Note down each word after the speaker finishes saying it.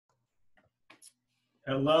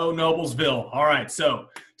Hello, Noblesville. All right, so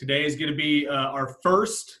today is going to be our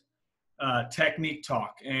first technique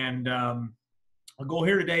talk. And our goal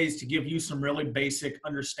here today is to give you some really basic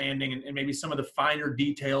understanding and maybe some of the finer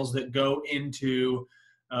details that go into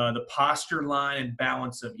the posture, line, and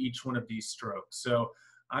balance of each one of these strokes. So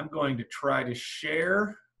I'm going to try to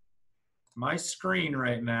share my screen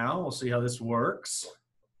right now. We'll see how this works.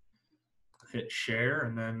 Hit share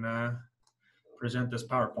and then present this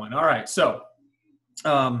PowerPoint. All right, so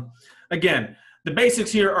again, the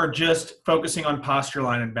basics here are just focusing on posture,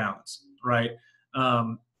 line, and balance, right?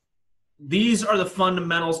 These are the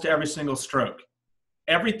fundamentals to every single stroke.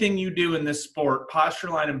 Everything you do in this sport, posture,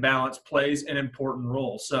 line, and balance plays an important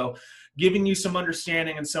role. So giving you some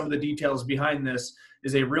understanding and some of the details behind this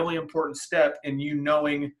is a really important step in you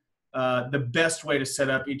knowing the best way to set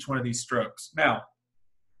up each one of these strokes. Now,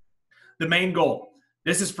 the main goal,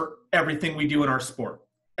 this is for everything we do in our sport.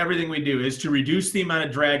 Everything we do is to reduce the amount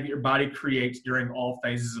of drag that your body creates during all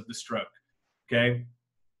phases of the stroke, okay?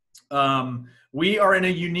 We are in a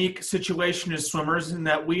unique situation as swimmers in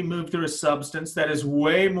that we move through a substance that is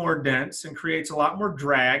way more dense and creates a lot more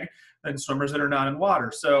drag than swimmers that are not in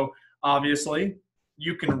water. So obviously,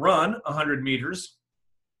 you can run 100 meters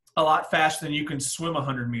a lot faster than you can swim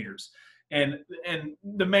 100 meters. And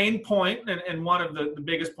the main point, and one of the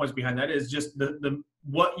biggest points behind that is just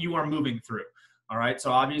what you are moving through. All right,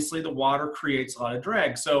 so obviously the water creates a lot of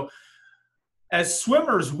drag. So as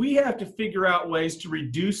swimmers, we have to figure out ways to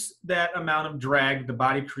reduce that amount of drag the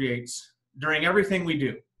body creates during everything we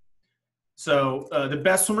do. So the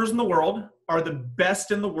best swimmers in the world are the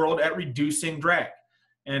best in the world at reducing drag.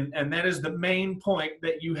 And that is the main point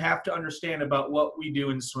that you have to understand about what we do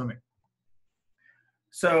in swimming.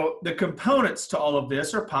 So the components to all of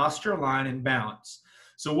this are posture, line, and balance.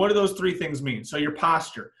 So what do those three things mean? So your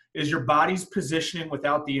posture is your body's positioning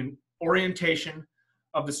without the orientation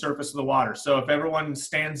of the surface of the water. So if everyone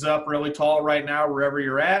stands up really tall right now, wherever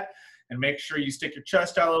you're at, and make sure you stick your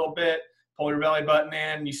chest out a little bit, pull your belly button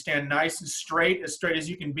in, you stand nice and straight as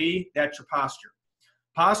you can be, that's your posture.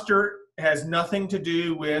 Posture has nothing to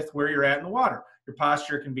do with where you're at in the water. Your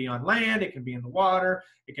posture can be on land, it can be in the water,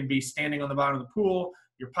 it can be standing on the bottom of the pool.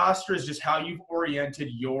 Your posture is just how you've oriented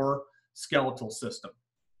your skeletal system.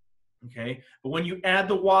 Okay, but when you add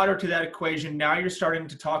the water to that equation, now you're starting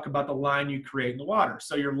to talk about the line you create in the water.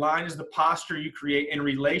 So your line is the posture you create in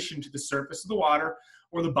relation to the surface of the water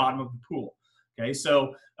or the bottom of the pool. Okay,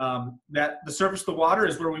 so that the surface of the water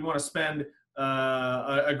is where we want to spend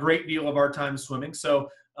a great deal of our time swimming. So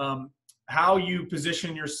how you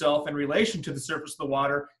position yourself in relation to the surface of the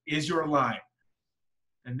water is your line.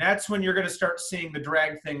 And that's when you're going to start seeing the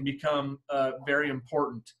drag thing become very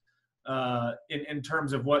important. In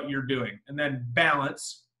terms of what you're doing. And then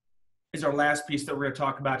balance is our last piece that we're going to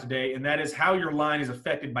talk about today, and that is how your line is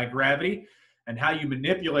affected by gravity and how you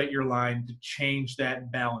manipulate your line to change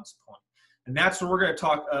that balance point. And that's what we're going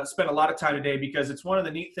to spend a lot of time today, because it's one of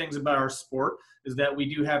the neat things about our sport is that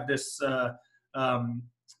we do have this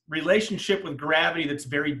relationship with gravity that's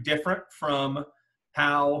very different from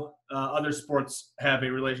how other sports have a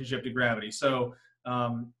relationship to gravity. So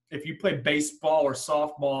if you play baseball or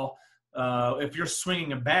softball, if you're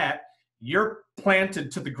swinging a bat, you're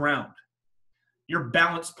planted to the ground. Your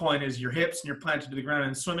balance point is your hips and you're planted to the ground.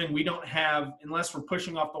 In swimming, we don't have, unless we're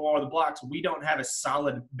pushing off the wall or the blocks, we don't have a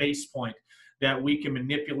solid base point that we can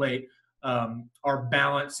manipulate our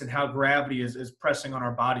balance and how gravity is pressing on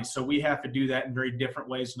our bodies. So we have to do that in very different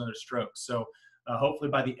ways in other strokes. So hopefully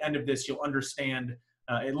by the end of this, you'll understand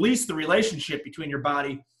at least the relationship between your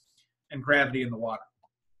body and gravity in the water.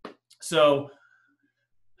 So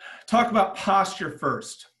talk about posture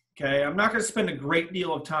first, okay? I'm not going to spend a great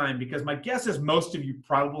deal of time because my guess is most of you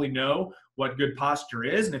probably know what good posture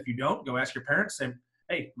is. And if you don't, go ask your parents, say,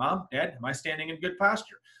 hey, Mom, Dad, am I standing in good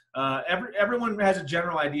posture? Everyone has a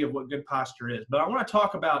general idea of what good posture is. But I want to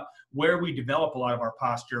talk about where we develop a lot of our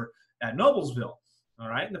posture at Noblesville. All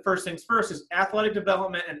right, and the first things first is athletic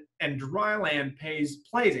development and dry land plays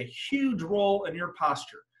a huge role in your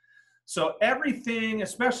posture. So everything,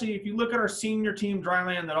 especially if you look at our senior team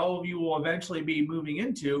dryland that all of you will eventually be moving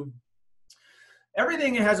into,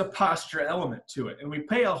 everything has a posture element to it. And we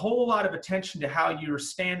pay a whole lot of attention to how you're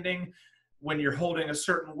standing when you're holding a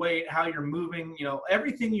certain weight, how you're moving. You know,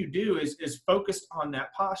 everything you do is focused on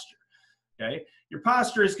that posture, okay? Your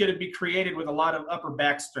posture is going to be created with a lot of upper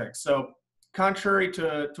back strength. So contrary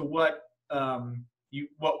to what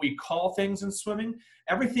we call things in swimming,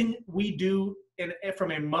 everything we do from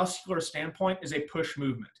a muscular standpoint is a push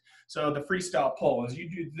movement. So the freestyle pull, as you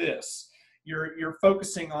do this, you're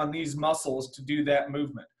focusing on these muscles to do that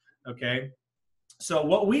movement, okay? So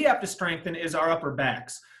what we have to strengthen is our upper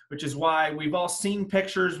backs, which is why we've all seen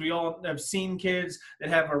pictures. We all have seen kids that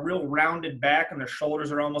have a real rounded back and their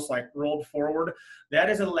shoulders are almost like rolled forward. That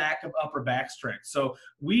is a lack of upper back strength. So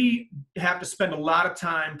we have to spend a lot of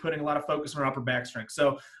time putting a lot of focus on our upper back strength.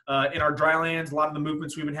 So in our dry lands, a lot of the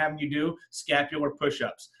movements we've been having you do, scapular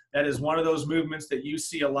push-ups. That is one of those movements that you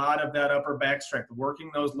see a lot of that upper back strength,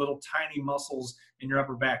 working those little tiny muscles in your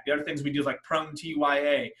upper back. The other things we do is like prone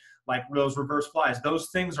TYA, like those reverse flies. Those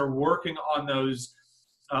things are working on those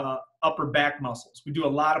upper back muscles. We do a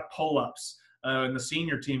lot of pull-ups. In the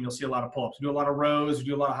senior team, you'll see a lot of pull-ups. We do a lot of rows. We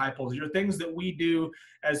do a lot of high pulls. These are things that we do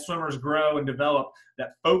as swimmers grow and develop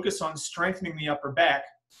that focus on strengthening the upper back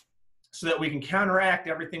so that we can counteract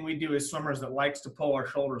everything we do as swimmers that likes to pull our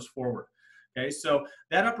shoulders forward. Okay, so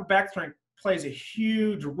that upper back strength plays a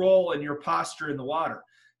huge role in your posture in the water.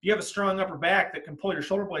 If you have a strong upper back that can pull your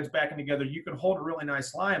shoulder blades back in together, you can hold a really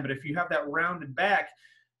nice line. But if you have that rounded back,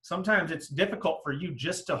 sometimes it's difficult for you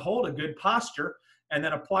just to hold a good posture and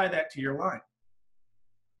then apply that to your line.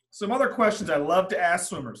 Some other questions I love to ask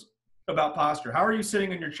swimmers about posture. How are you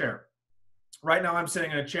sitting in your chair? Right now I'm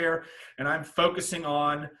sitting in a chair and I'm focusing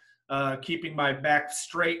on keeping my back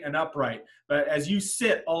straight and upright. But as you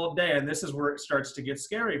sit all day, and this is where it starts to get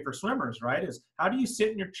scary for swimmers, right? Is how do you sit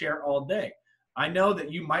in your chair all day? I know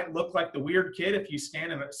that you might look like the weird kid if you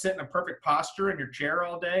stand and sit in a perfect posture in your chair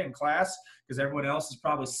all day in class, because everyone else is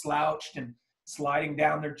probably slouched and sliding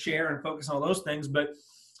down their chair and focus on all those things. But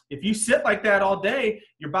if you sit like that all day,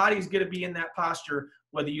 your body's going to be in that posture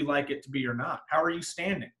whether you like it to be or not. How are you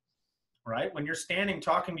standing? Right? When you're standing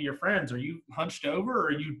talking to your friends, are you hunched over or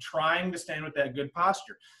are you trying to stand with that good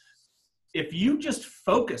posture? If you just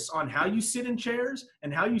focus on how you sit in chairs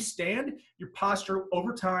and how you stand, your posture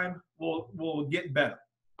over time will get better.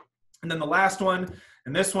 And then the last one,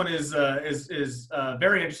 and this one is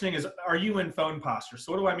very interesting, is are you in phone posture?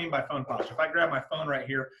 So what do I mean by phone posture? If I grab my phone right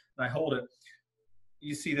here and I hold it,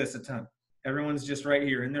 you see this a ton. Everyone's just right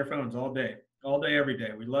here in their phones all day, every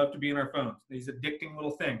day. We love to be in our phones. These addicting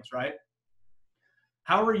little things, right?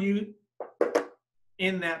 How are you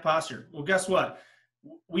in that posture? Well, guess what?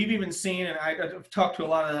 We've even seen, and I've talked to a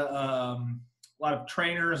lot of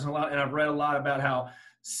trainers and I've read a lot about how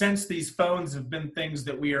since these phones have been things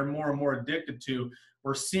that we are more and more addicted to,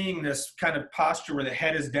 we're seeing this kind of posture where the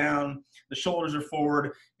head is down, the shoulders are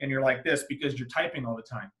forward, and you're like this because you're typing all the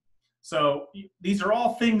time. So these are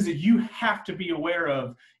all things that you have to be aware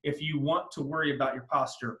of if you want to worry about your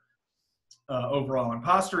posture overall. And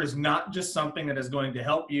posture is not just something that is going to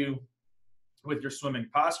help you with your swimming.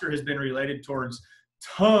 Posture has been related towards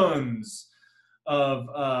tons of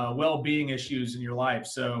well-being issues in your life.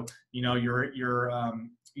 So, you know,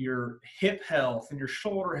 your hip health and your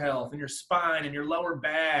shoulder health and your spine and your lower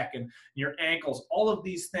back and your ankles, all of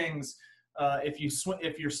these things, if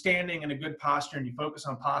you're standing in a good posture and you focus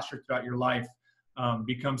on posture throughout your life,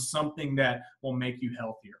 becomes something that will make you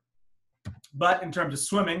healthier. But in terms of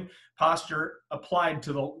swimming, posture applied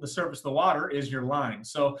to the surface of the water is your line.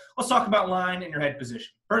 So let's talk about line and your head position.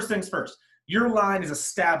 First things first, your line is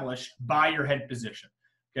established by your head position,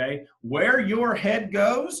 okay? Where your head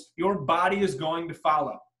goes, your body is going to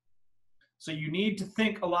follow. So you need to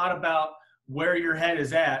think a lot about where your head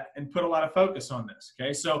is at and put a lot of focus on this,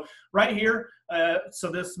 okay? So right here,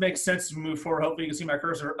 so this makes sense as we move forward. Hopefully you can see my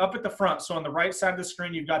cursor up at the front. So on the right side of the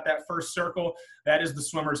screen, you've got that first circle. That is the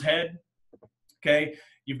swimmer's head, okay?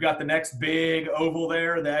 You've got the next big oval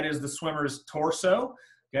there. That is the swimmer's torso,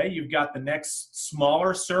 okay? You've got the next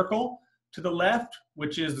smaller circle to the left,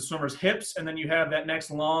 which is the swimmer's hips, and then you have that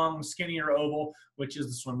next long, skinnier oval, which is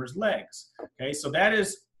the swimmer's legs, okay? So that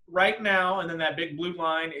is right now, and then that big blue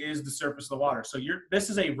line is the surface of the water. So this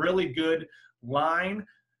is a really good line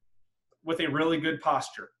with a really good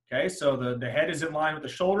posture, okay? So the head is in line with the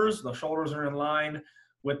shoulders are in line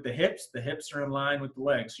with the hips are in line with the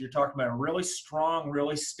legs. So you're talking about a really strong,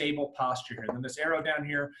 really stable posture here. And then this arrow down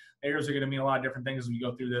here, arrows are going to mean a lot of different things as we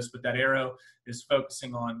go through this, but that arrow is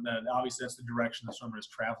focusing on, obviously that's the direction the swimmer is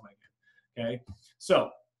traveling in, okay?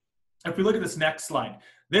 So if we look at this next slide,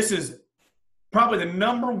 this is probably the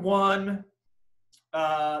number one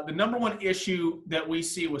issue that we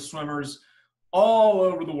see with swimmers all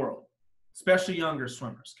over the world, especially younger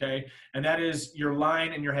swimmers, okay? And that is your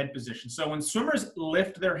line and your head position. So when swimmers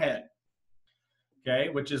lift their head, okay,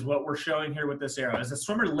 which is what we're showing here with this arrow, as the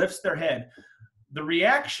swimmer lifts their head, the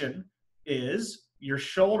reaction is your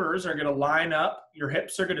shoulders are going to line up, your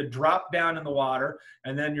hips are going to drop down in the water,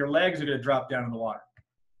 and then your legs are going to drop down in the water.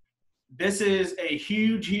 This is a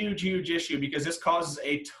huge, huge, huge issue because this causes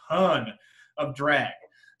a ton of drag.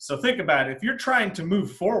 So think about it. If you're trying to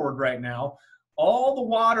move forward right now, all the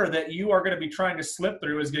water that you are going to be trying to slip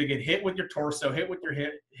through is going to get hit with your torso, hit with your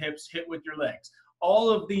hips, hit with your legs. All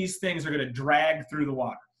of these things are going to drag through the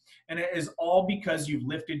water. And it is all because you've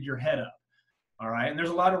lifted your head up. All right. And there's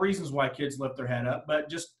a lot of reasons why kids lift their head up, but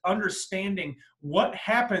just understanding what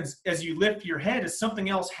happens as you lift your head is something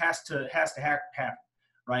else has to happen.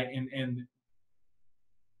 Right. And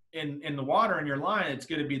in the water in your line, it's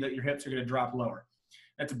going to be that your hips are going to drop lower.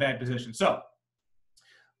 That's a bad position. So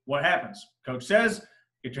what happens? Coach says,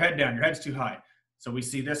 get your head down. Your head's too high. So we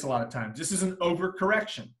see this a lot of times. This is an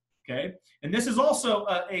overcorrection. Okay. And this is also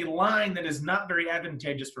a line that is not very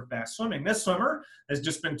advantageous for fast swimming. This swimmer has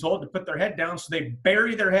just been told to put their head down, so they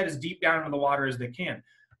bury their head as deep down into the water as they can.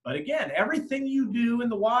 But again, everything you do in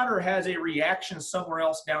the water has a reaction somewhere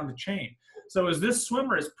else down the chain. So as this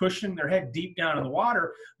swimmer is pushing their head deep down in the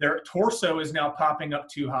water, their torso is now popping up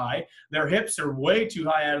too high. Their hips are way too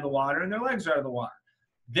high out of the water, and their legs are out of the water.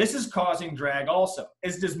 This is causing drag also.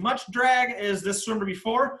 Is it as much drag as this swimmer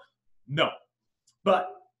before? No. But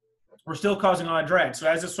we're still causing a lot of drag. So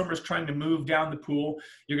as the swimmer is trying to move down the pool,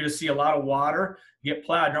 you're going to see a lot of water get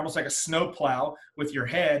plowed. You're almost like a snow plow with your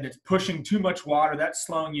head that's pushing too much water. That's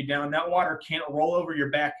slowing you down. That water can't roll over your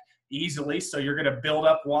back easily, so you're going to build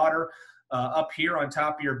up water up here on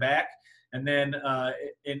top of your back. And then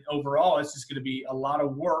overall, it's just going to be a lot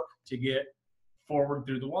of work to get forward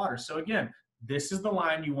through the water. So again, this is the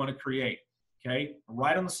line you want to create, okay?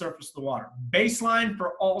 Right on the surface of the water. Baseline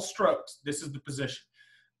for all strokes. This is the position.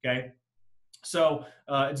 Okay, so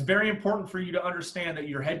it's very important for you to understand that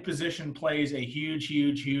your head position plays a huge,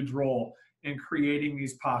 huge, huge role in creating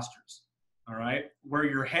these postures. All right, where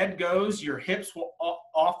your head goes, your hips will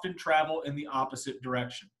often travel in the opposite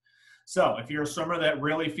direction. So if you're a swimmer that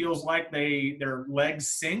really feels like their legs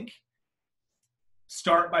sink,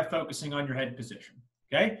 start by focusing on your head position.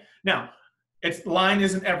 Okay, now line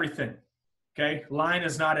isn't everything. Okay, line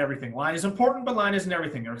is not everything. Line is important, but line isn't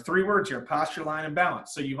everything. There are three words here: posture, line, and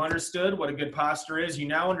balance. So you've understood what a good posture is. You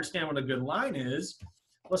now understand what a good line is.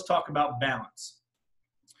 Let's talk about balance.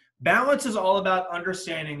 Balance is all about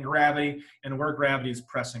understanding gravity and where gravity is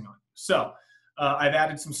pressing on you. So I've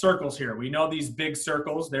added some circles here. We know these big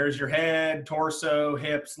circles. There's your head, torso,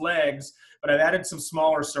 hips, legs, but I've added some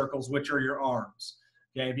smaller circles, which are your arms.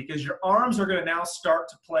 Okay, because your arms are going to now start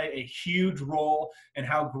to play a huge role in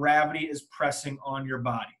how gravity is pressing on your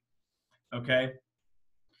body. Okay,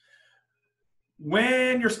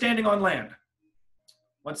 when you're standing on land,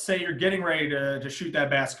 let's say you're getting ready to shoot that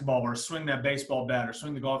basketball or swing that baseball bat or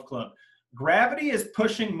swing the golf club. Gravity is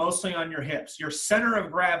pushing mostly on your hips. Your center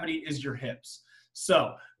of gravity is your hips.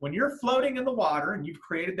 So when you're floating in the water and you've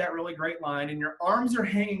created that really great line and your arms are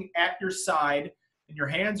hanging at your side and your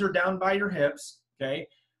hands are down by your hips, okay,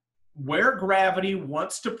 where gravity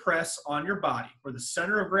wants to press on your body, where the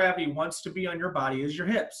center of gravity wants to be on your body is your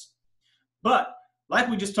hips. But like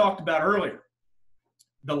we just talked about earlier,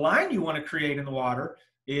 the line you want to create in the water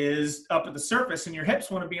is up at the surface and your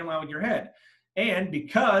hips want to be in line with your head. And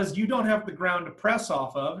because you don't have the ground to press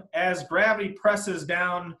off of, as gravity presses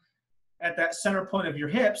down at that center point of your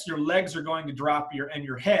hips, your legs are going to drop and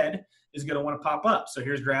your head is going to want to pop up. So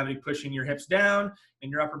here's gravity pushing your hips down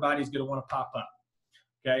and your upper body is going to want to pop up.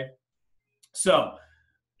 Okay, so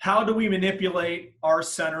how do we manipulate our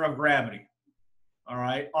center of gravity? All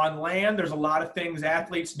right, on land, there's a lot of things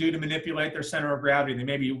athletes do to manipulate their center of gravity. They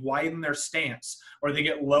maybe widen their stance or they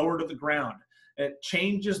get lower to the ground. It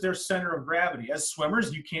changes their center of gravity. As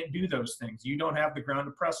swimmers, you can't do those things. You don't have the ground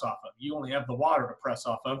to press off of. You only have the water to press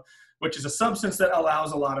off of, which is a substance that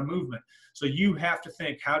allows a lot of movement. So you have to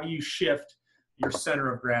think, how do you shift your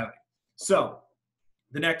center of gravity? So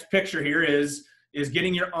the next picture here is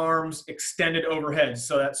getting your arms extended overhead.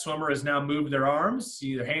 So that swimmer has now moved their arms.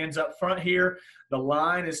 See their hands up front here. The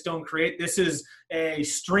line is still in create. This is a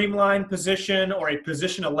streamline position or a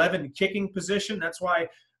position 11 kicking position. That's why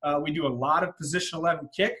we do a lot of position 11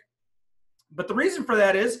 kick. But the reason for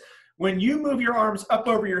that is when you move your arms up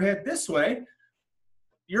over your head this way,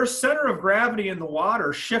 your center of gravity in the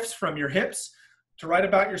water shifts from your hips to right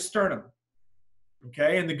about your sternum.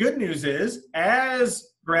 Okay, and the good news is as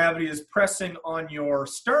gravity is pressing on your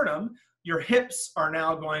sternum, your hips are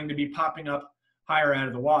now going to be popping up higher out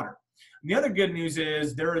of the water. And the other good news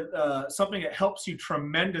is something that helps you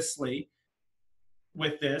tremendously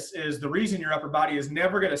with this is the reason your upper body is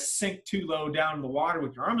never going to sink too low down in the water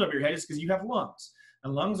with your arms over your head is because you have lungs.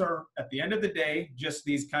 And lungs are, at the end of the day, just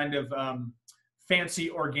these kind of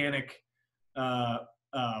fancy organic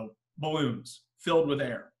balloons filled with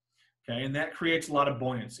air. Okay, and that creates a lot of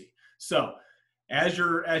buoyancy. So As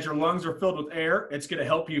your lungs are filled with air, it's going to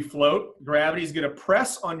help you float. Gravity is going to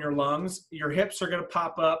press on your lungs. Your hips are going to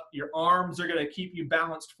pop up. Your arms are going to keep you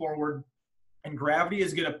balanced forward. And gravity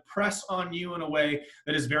is going to press on you in a way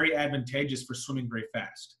that is very advantageous for swimming very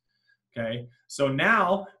fast. Okay, so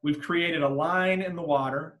now we've created a line in the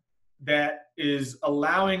water that is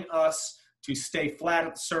allowing us to stay flat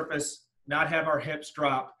at the surface, not have our hips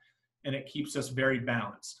drop, and it keeps us very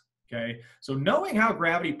balanced. Okay, so knowing how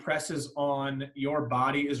gravity presses on your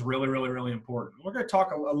body is really, really, really important. We're going to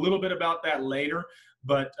talk a little bit about that later,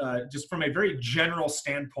 but just from a very general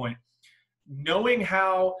standpoint, knowing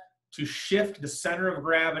how to shift the center of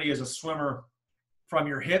gravity as a swimmer from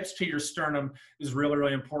your hips to your sternum is really,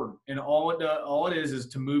 really important. And all it is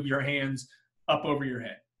to move your hands up over your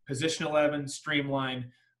head. Position 11, streamline.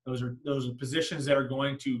 Those are positions that are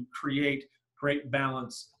going to create great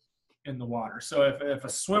balance in the water. So if a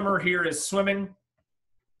swimmer here is swimming,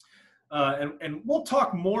 and we'll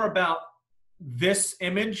talk more about this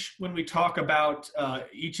image when we talk about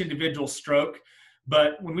each individual stroke,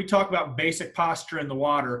 but when we talk about basic posture in the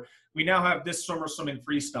water, we now have this swimmer swimming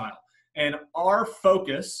freestyle. And our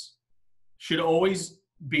focus should always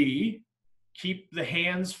be keep the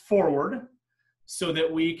hands forward so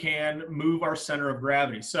that we can move our center of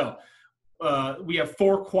gravity. So we have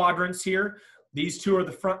 4 quadrants here. These 2 are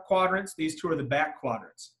the front quadrants. These 2 are the back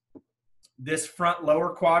quadrants. This front lower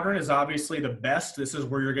quadrant is obviously the best. This is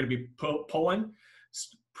where you're going to be pulling,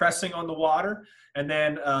 pressing on the water. And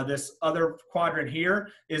then this other quadrant here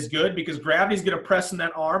is good because gravity is going to press in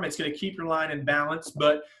that arm. It's going to keep your line in balance,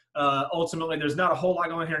 but ultimately there's not a whole lot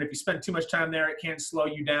going here. And if you spend too much time there, it can slow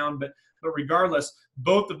you down. But regardless,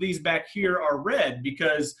 both of these back here are red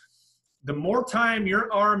because the more time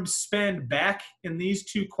your arms spend back in these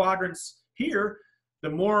 2 quadrants here, the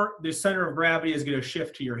more the center of gravity is going to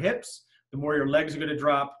shift to your hips, the more your legs are going to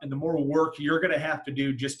drop, and the more work you're going to have to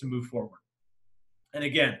do just to move forward. And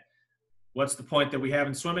again, what's the point that we have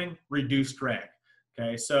in swimming? Reduce drag.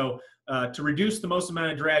 Okay, so to reduce the most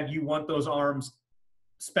amount of drag, you want those arms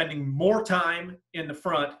spending more time in the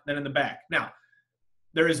front than in the back. Now,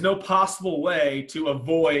 there is no possible way to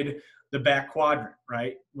avoid the back quadrant,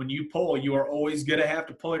 right? When you pull, you are always going to have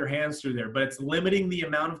to pull your hands through there, but it's limiting the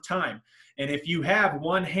amount of time. And if you have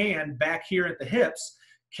one hand back here at the hips,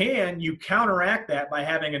 can you counteract that by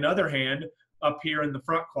having another hand up here in the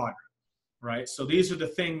front quadrant, right? So these are the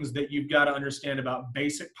things that you've got to understand about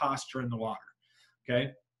basic posture in the water,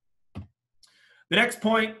 okay? The next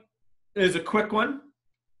point is a quick one,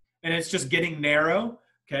 and it's just getting narrow.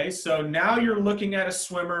 Okay, so now you're looking at a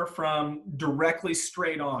swimmer from directly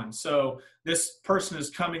straight on. So this person is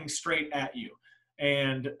coming straight at you.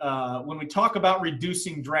 And when we talk about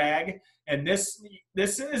reducing drag, and this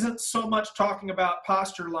isn't so much talking about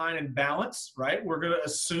posture, line, and balance, right? We're going to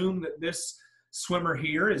assume that this swimmer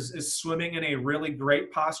here is swimming in a really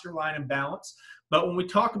great posture, line, and balance. But when we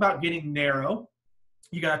talk about getting narrow,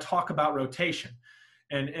 you got to talk about rotation.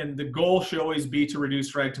 And the goal should always be to reduce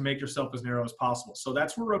drag to make yourself as narrow as possible. So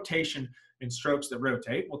that's where rotation and strokes that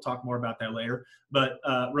rotate. We'll talk more about that later. But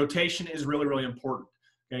rotation is really, really important.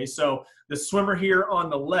 Okay, so the swimmer here on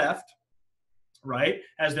the left, right,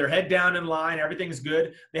 has their head down in line. Everything's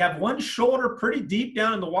good. They have one shoulder pretty deep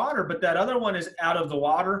down in the water, but that other one is out of the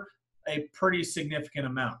water a pretty significant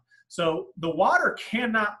amount. So the water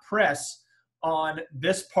cannot press on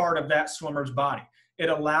this part of that swimmer's body. It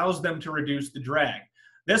allows them to reduce the drag.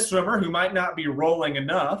 This swimmer, who might not be rolling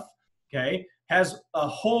enough, okay, has a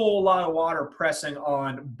whole lot of water pressing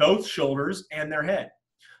on both shoulders and their head.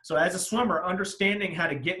 So as a swimmer, understanding how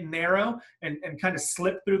to get narrow and kind of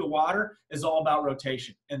slip through the water is all about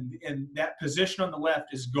rotation. And that position on the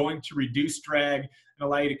left is going to reduce drag and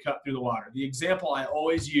allow you to cut through the water. The example I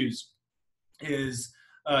always use is,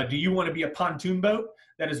 do you want to be a pontoon boat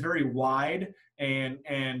that is very wide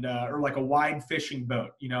or like a wide fishing boat?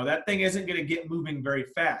 You know, that thing isn't going to get moving very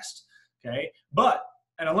fast, okay? But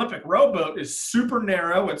an Olympic rowboat is super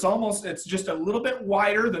narrow. It's just a little bit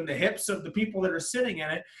wider than the hips of the people that are sitting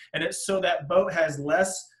in it, and it's so that boat has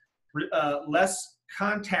less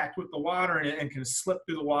contact with the water and can slip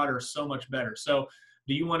through the water so much better. So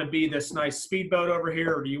do you want to be this nice speedboat over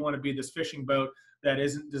here, or do you want to be this fishing boat that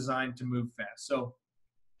isn't designed to move fast? So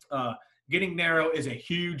getting narrow is a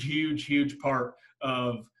huge, huge, huge part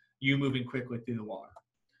of you moving quickly through the water.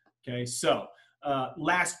 Okay, so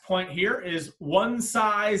last point here is one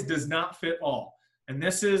size does not fit all. And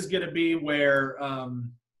this is going to be where,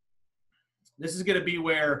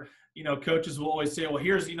 you know, coaches will always say, well,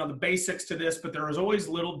 here's, you know, the basics to this, but there is always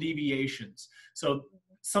little deviations. So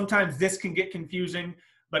sometimes this can get confusing,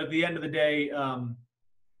 but at the end of the day,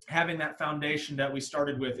 having that foundation that we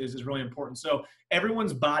started with is really important. So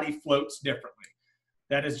everyone's body floats differently.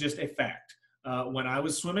 That is just a fact. When I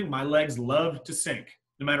was swimming, my legs loved to sink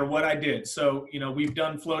no matter what I did. So, you know, we've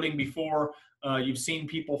done floating before. You've seen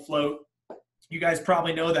people float. You guys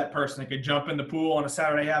probably know that person that could jump in the pool on a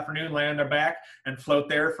Saturday afternoon, lay on their back, and float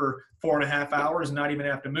there for 4.5 hours and not even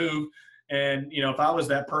have to move. And, you know, if I was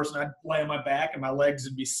that person, I'd lay on my back and my legs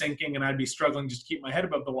would be sinking and I'd be struggling just to keep my head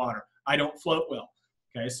above the water. I don't float well.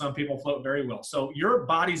 Okay, some people float very well. So your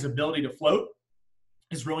body's ability to float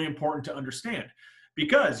is really important to understand,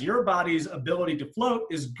 because your body's ability to float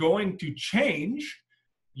is going to change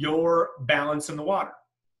your balance in the water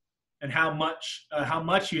and how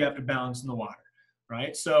much you have to balance in the water,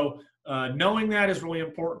 right? So knowing that is really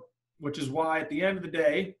important, which is why at the end of the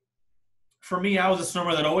day, for me, I was a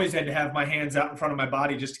swimmer that always had to have my hands out in front of my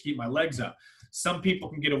body just to keep my legs up. Some people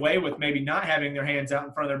can get away with maybe not having their hands out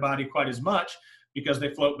in front of their body quite as much because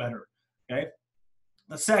they float better, okay?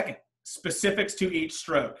 The second, specifics to each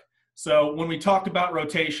stroke. So when we talked about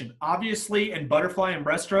rotation, obviously in butterfly and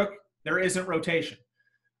breaststroke, there isn't rotation.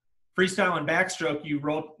 Freestyle and backstroke, you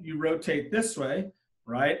rotate this way,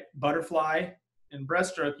 right? Butterfly and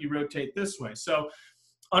breaststroke, you rotate this way. So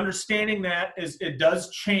understanding that it does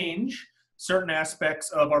change certain aspects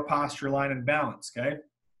of our posture, line, and balance, okay?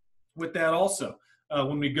 With that also,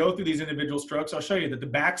 when we go through these individual strokes, I'll show you that the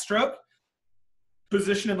backstroke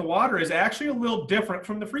position in the water is actually a little different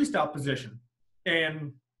from the freestyle position.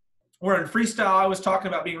 And where in freestyle, I was talking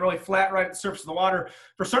about being really flat right at the surface of the water.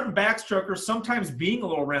 For certain backstrokers, sometimes being a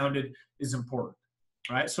little rounded is important,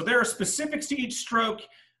 right? So there are specifics to each stroke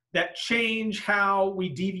that change how we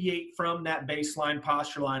deviate from that baseline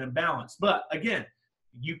posture, line, and balance. But again,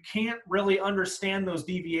 you can't really understand those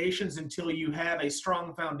deviations until you have a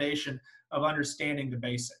strong foundation of understanding the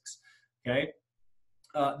basics, okay?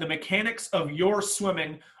 The mechanics of your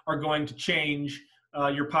swimming are going to change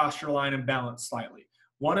your posture, line, and balance slightly.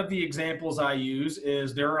 One of the examples I use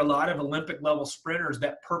is there are a lot of Olympic level sprinters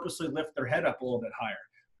that purposely lift their head up a little bit higher.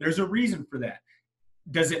 There's a reason for that.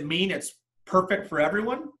 Does it mean it's perfect for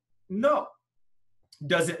everyone? No.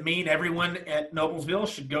 Does it mean everyone at Noblesville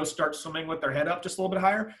should go start swimming with their head up just a little bit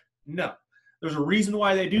higher? No. There's a reason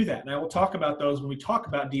why they do that. And I will talk about those when we talk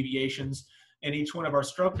about deviations in each one of our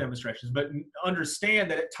stroke demonstrations. But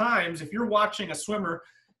understand that at times, if you're watching a swimmer,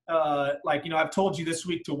 like, you know, I've told you this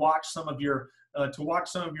week to watch some of your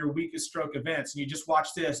weakest stroke events, and you just watch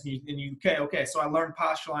this and you okay, so I learned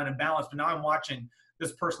posture, line, and balance, but now I'm watching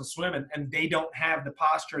this person swim and they don't have the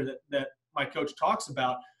posture that my coach talks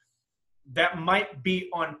about. That might be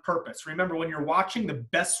on purpose. Remember, when you're watching the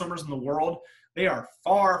best swimmers in the world, they are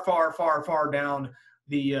far, far, far, far down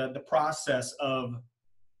the process of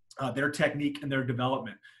their technique and their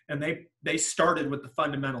development. And they started with the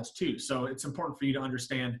fundamentals too. So it's important for you to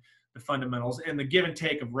understand the fundamentals and the give and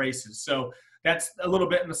take of races. So that's a little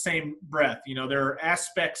bit in the same breath. You know, there are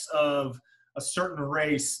aspects of a certain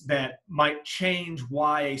race that might change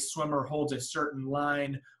why a swimmer holds a certain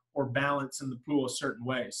line or balance in the pool a certain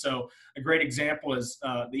way. So a great example is,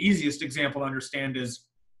 the easiest example to understand is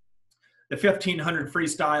the 1500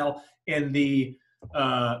 freestyle and the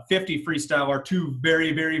 50 freestyle are two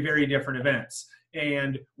very, very, very different events.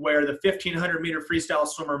 And where the 1500 meter freestyle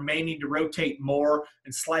swimmer may need to rotate more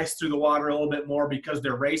and slice through the water a little bit more because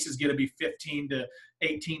their race is going to be 15 to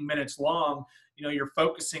 18 minutes long, you know, you're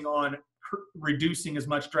focusing on reducing as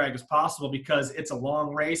much drag as possible because it's a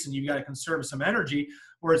long race and you've got to conserve some energy.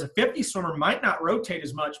 Whereas a 50 swimmer might not rotate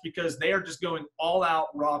as much because they are just going all out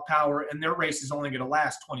raw power and their race is only going to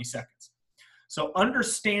last 20 seconds. So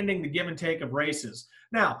understanding the give and take of races.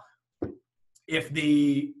 Now, if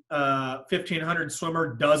the 1500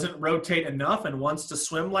 swimmer doesn't rotate enough and wants to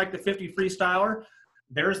swim like the 50 freestyler,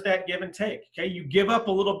 there's that give and take. Okay, you give up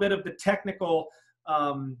a little bit of the technical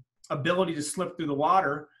ability to slip through the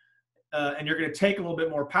water, and you're going to take a little bit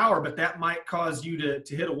more power, but that might cause you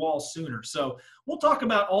to hit a wall sooner. So we'll talk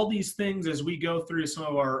about all these things as we go through some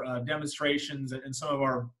of our demonstrations and some of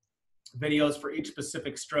our videos for each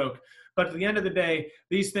specific stroke. But at the end of the day,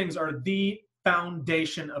 these things are the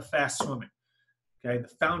foundation of fast swimming. Okay, the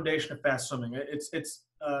foundation of fast swimming. It's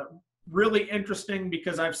really interesting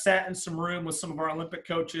because I've sat in some room with some of our Olympic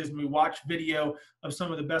coaches and we watch video of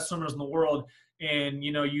some of the best swimmers in the world. And,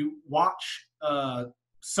 you know, you watch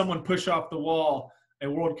someone push off the wall, a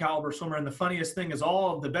world caliber swimmer. And the funniest thing is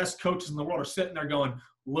all of the best coaches in the world are sitting there going,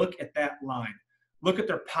 look at that line. Look at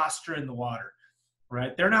their posture in the water,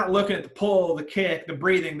 right? They're not looking at the pull, the kick, the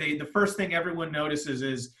breathing. The first thing everyone notices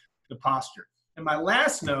is the posture. And my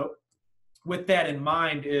last note with that in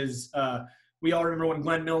mind is we all remember when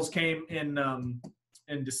Glenn Mills came in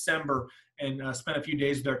December and spent a few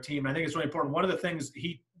days with our team. And I think it's really important. One of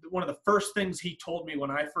the first things he told me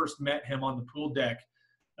when I first met him on the pool deck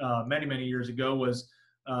many, many years ago was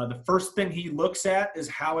the first thing he looks at is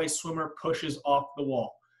how a swimmer pushes off the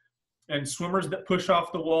wall. And swimmers that push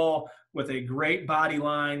off the wall with a great body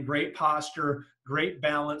line, great posture, great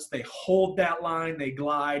balance, they hold that line, they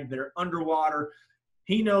glide, they're underwater.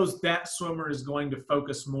 He knows that swimmer is going to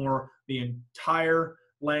focus more the entire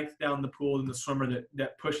length down the pool than the swimmer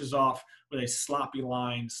that pushes off with a sloppy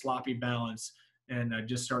line, sloppy balance, and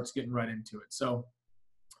just starts getting right into it. So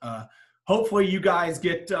hopefully you guys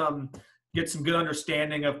get some good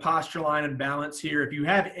understanding of posture, line, and balance here. If you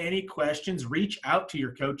have any questions, reach out to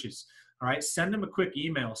your coaches. All right, send them a quick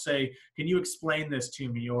email. Say, can you explain this to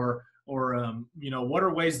me? Or what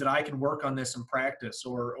are ways that I can work on this in practice?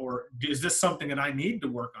 Or is this something that I need to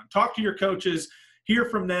work on? Talk to your coaches. Hear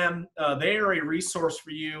from them. They are a resource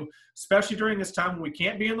for you, especially during this time when we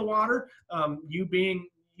can't be in the water.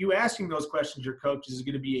 You asking those questions, your coaches, is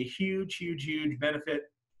going to be a huge, huge, huge benefit.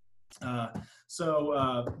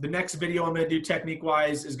 So the next video I'm going to do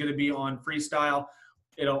technique-wise is going to be on freestyle.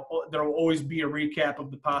 There will always be a recap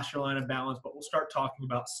of the posture, line, and balance, but we'll start talking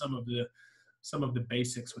about some of the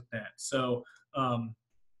basics with that. So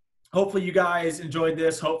hopefully you guys enjoyed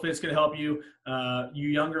this. Hopefully it's going to help you. You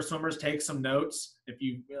younger swimmers, take some notes. If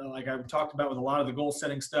you, like I've talked about with a lot of the goal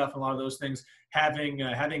setting stuff, a lot of those things, having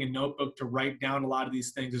a notebook to write down a lot of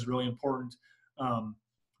these things is really important.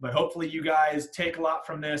 But hopefully you guys take a lot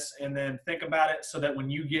from this and then think about it so that when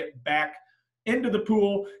you get back into the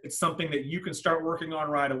pool, it's something that you can start working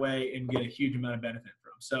on right away and get a huge amount of benefit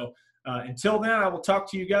from. So until then, I will talk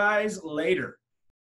to you guys later.